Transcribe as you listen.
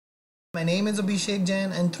My name is Abhishek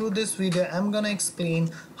Jain, and through this video I'm gonna explain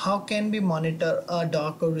how can we monitor a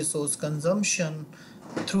Docker resource consumption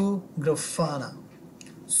through Grafana.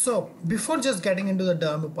 So before just getting into the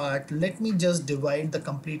demo part, let me just divide the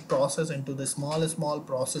complete process into the small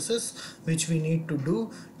processes which we need to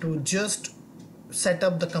do to just set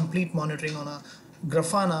up the complete monitoring on a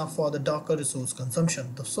Grafana for the Docker resource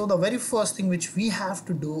consumption. So the very first thing which we have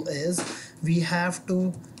to do is we have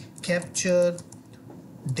to capture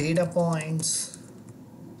data points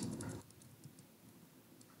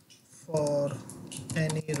for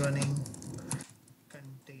any running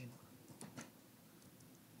container,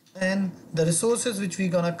 and the resources which we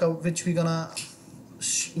gonna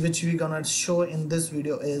show in this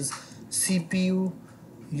video is CPU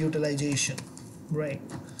utilization, right?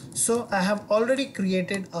 So I have already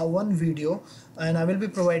created a one video, and I will be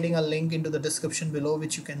providing a link into the description below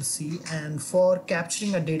which you can see. And for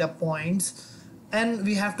capturing a data points, and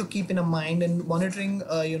we have to keep in mind in monitoring,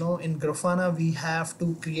 in Grafana we have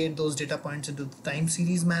to create those data points into the time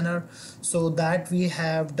series manner. So that we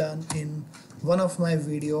have done in one of my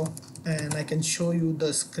video, and I can show you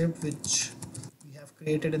the script which we have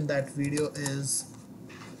created in that video is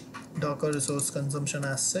Docker resource consumption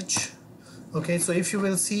as such. Okay, so if you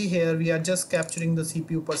will see here, we are just capturing the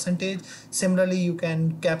CPU percentage. Similarly, you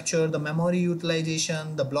can capture the memory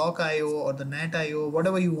utilization, the block IO or the net IO,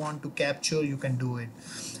 whatever you want to capture, you can do it.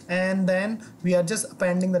 And then we are just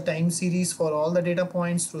appending the time series for all the data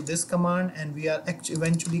points through this command, and we are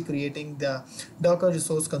eventually creating the Docker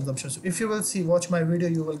resource consumption. So if you will watch my video,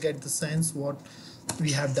 you will get the sense what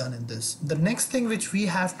we have done in this. The next thing which we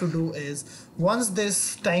have to do is, once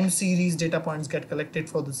this time series data points get collected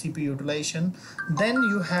for the CPU utilization, then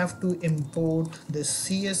you have to import this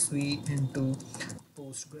CSV into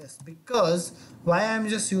Postgres. Because why I'm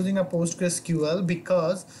just using a PostgreSQL,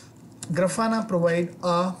 because Grafana provide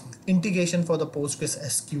a integration for the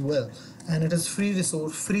PostgreSQL, and it is free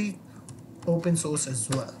resource, free open source as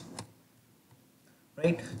well.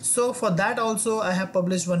 Right, so for that also I have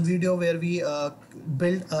published one video where we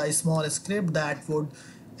built a small script that would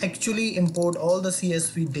actually import all the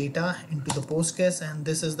CSV data into the Postgres, and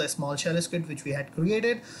this is the small shell script which we had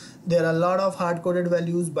created. There are a lot of hard-coded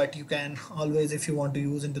values, but you can always, if you want to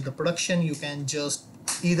use into the production, you can just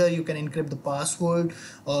either you can encrypt the password,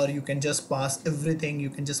 or you can just pass everything. You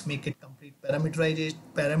can just make it complete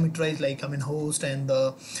parameterized, like host and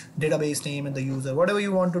the database name and the user, whatever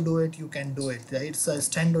you want to do it, you can do it, right? It's a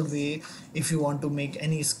standard way if you want to make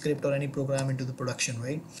any script or any program into the production,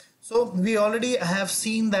 right? So we already have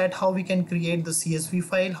seen that how we can create the CSV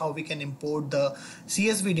file, how we can import the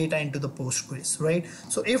CSV data into the Postgres, right?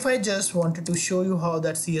 So if I just wanted to show you how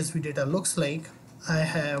that CSV data looks like, I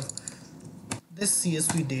have this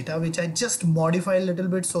CSV data which I just modify a little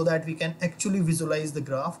bit so that we can actually visualize the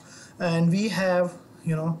graph. And we have,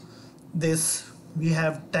 we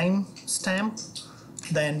have timestamp,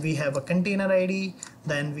 then we have a container ID,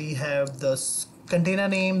 then we have the container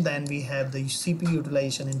name, then we have the CPU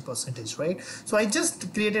utilization in percentage, right? So I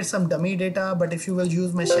just created some dummy data, but if you will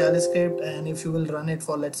use my shell script and if you will run it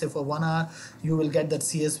for, let's say, for 1 hour, you will get that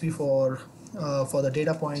CSV for the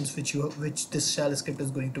data points which this shell script is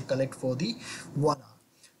going to collect for the 1 hour.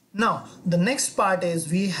 Now the next part is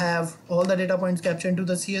we have all the data points captured into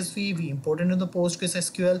the CSV, we import into the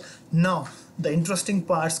PostgreSQL. Now the interesting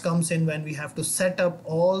parts comes in when we have to set up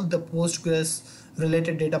all the Postgres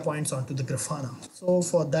related data points onto the Grafana. So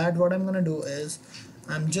for that, what I'm gonna do is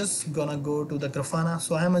I'm just gonna go to the Grafana.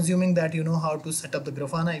 So I'm assuming that you know how to set up the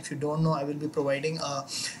Grafana. If you don't know, I will be providing a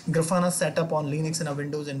Grafana setup on Linux and a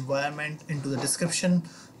Windows environment into the description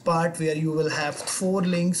part, where you will have 4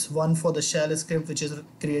 links. One for the shell script, which is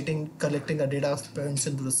collecting a data points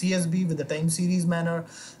into the CSV with the time series manner.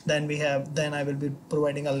 Then I will be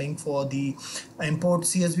providing a link for the import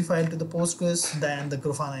CSV file to the Postgres, then the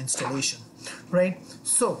Grafana installation, right?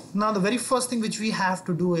 So now the very first thing which we have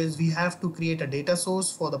to do is we have to create a data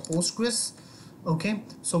source for the Postgres. Okay,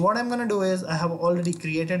 so what I'm gonna do is I have already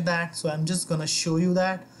created that, so I'm just gonna show you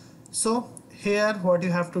that. So here what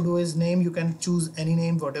you have to do is name, you can choose any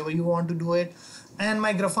name, whatever you want to do it. And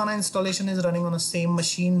my Grafana installation is running on the same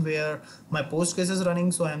machine where my Postgres is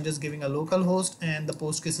running, so I'm just giving a local host, and the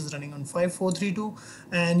Postgres is running on 5432.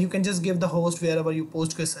 And you can just give the host wherever your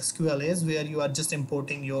PostgreSQL is, where you are just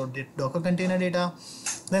importing your Docker container data.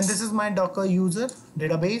 Then this is my Docker user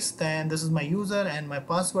database, then this is my user and my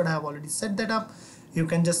password. I have already set that up. You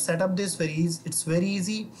can just set up this very easy, it's very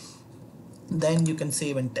easy. Then you can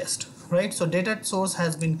save and test, right? So data source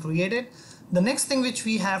has been created. The next thing which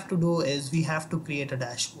we have to do is we have to create a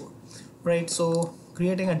dashboard, right? So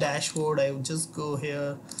creating a dashboard, I would just go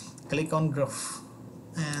here, click on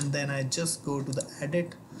and then I just go to the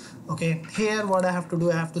edit. Okay, here what I have to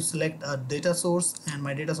do, I have to select a data source, and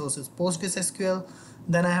my data source is PostgreSQL.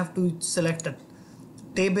 Then I have to select a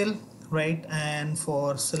table, right? And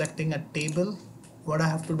for selecting a table, what I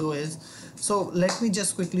have to do is, so let me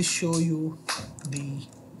just quickly show you the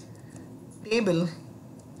table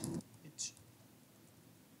which,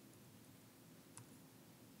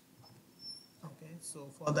 okay, so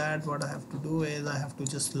for that what I have to do is I have to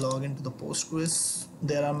just log into the Postgres.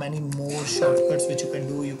 There are many more shortcuts which you can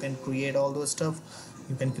do. You can create all those stuff.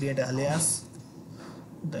 You can create an alias,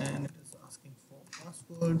 then it is asking for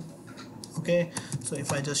password. Okay, so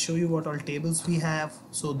if I just show you what all tables we have,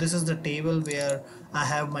 so this is the table where I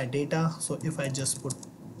have my data. So if I just put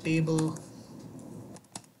table,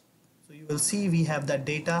 so you will see we have that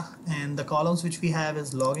data, and the columns which we have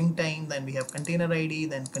is logging time, then we have container ID,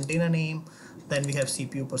 then container name, then we have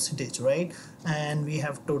CPU percentage, right? And we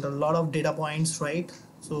have total lot of data points, right?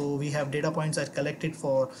 So we have data points I collected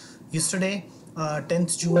for yesterday,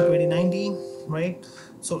 10th June 2019, right?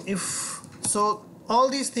 So if so, all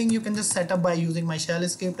these things you can just set up by using my shell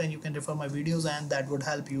script, and you can refer my videos, and that would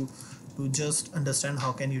help you to just understand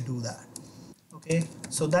how can you do that. Okay,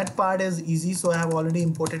 so that part is easy. So I have already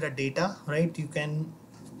imported a data, right? You can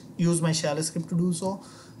use my shell script to do so.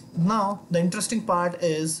 Now the interesting part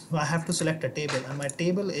is I have to select a table, and my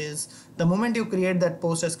table is, the moment you create that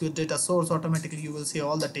PostgreSQL data source, automatically you will see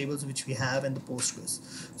all the tables which we have in the Postgres.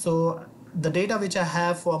 So the data which I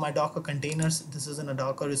have for my Docker containers, this is in a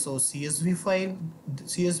Docker resource CSV file,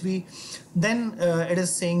 CSV. Then it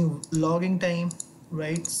is saying logging time,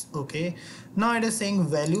 right? Okay, now it is saying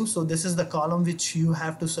value. So this is the column which you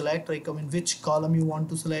have to select, like I mean which column you want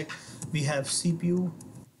to select. We have CPU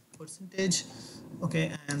percentage.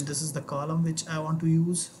 Okay, and this is the column which I want to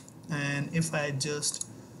use. And if I just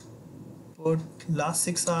put last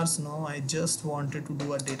 6 hours, no, I just wanted to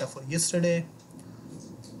do a data for yesterday.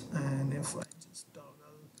 And if I just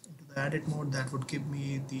toggle into the edit mode, that would give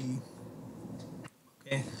me the,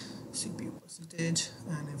 okay, CPU percentage.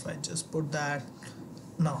 And if I just put that,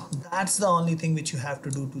 now that's the only thing which you have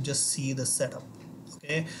to do to just see the setup.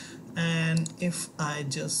 Okay, and if I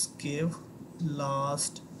just give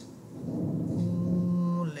last,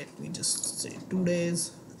 let me just say 2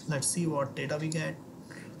 days, let's see what data we get.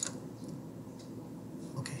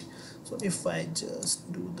 Okay, so if I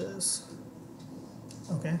just do this,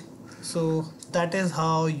 okay, so that is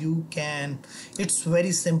how you can, it's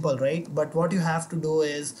very simple, right? But what you have to do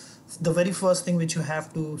is, the very first thing which you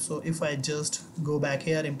have to, so if I just go back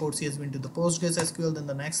here, import CSV into the PostgreSQL, then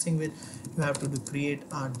the next thing which you have to do, create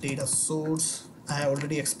a data source. I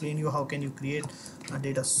already explained you how can you create a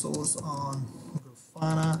data source on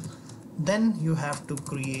Grafana. Then you have to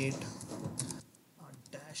create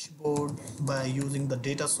a dashboard by using the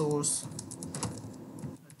data source,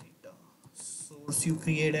 you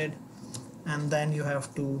created, and then you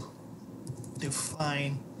have to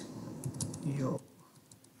define your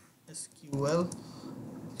SQL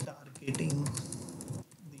targeting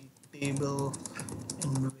the table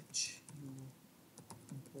in which you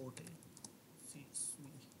imported CSV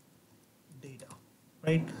data,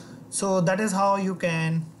 right? So that is how you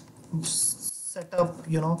can set up,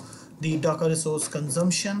 you know, the Docker resource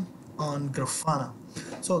consumption on Grafana.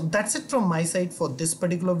 So that's it from my side for this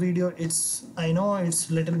particular video. It's, I know it's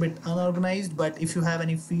a little bit unorganized, but if you have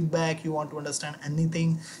any feedback, you want to understand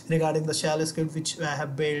anything regarding the shell script which I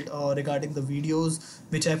have built, or regarding the videos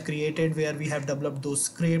which I've created where we have developed those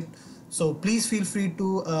scripts, so please feel free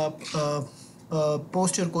to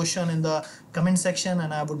post your question in the comment section,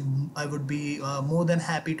 and I would be more than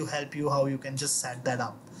happy to help you how you can just set that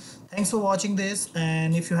up. Thanks for watching this,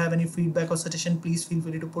 and if you have any feedback or suggestion, please feel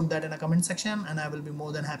free to put that in a comment section, and I will be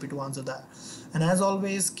more than happy to answer that. And as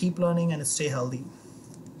always, keep learning and stay healthy.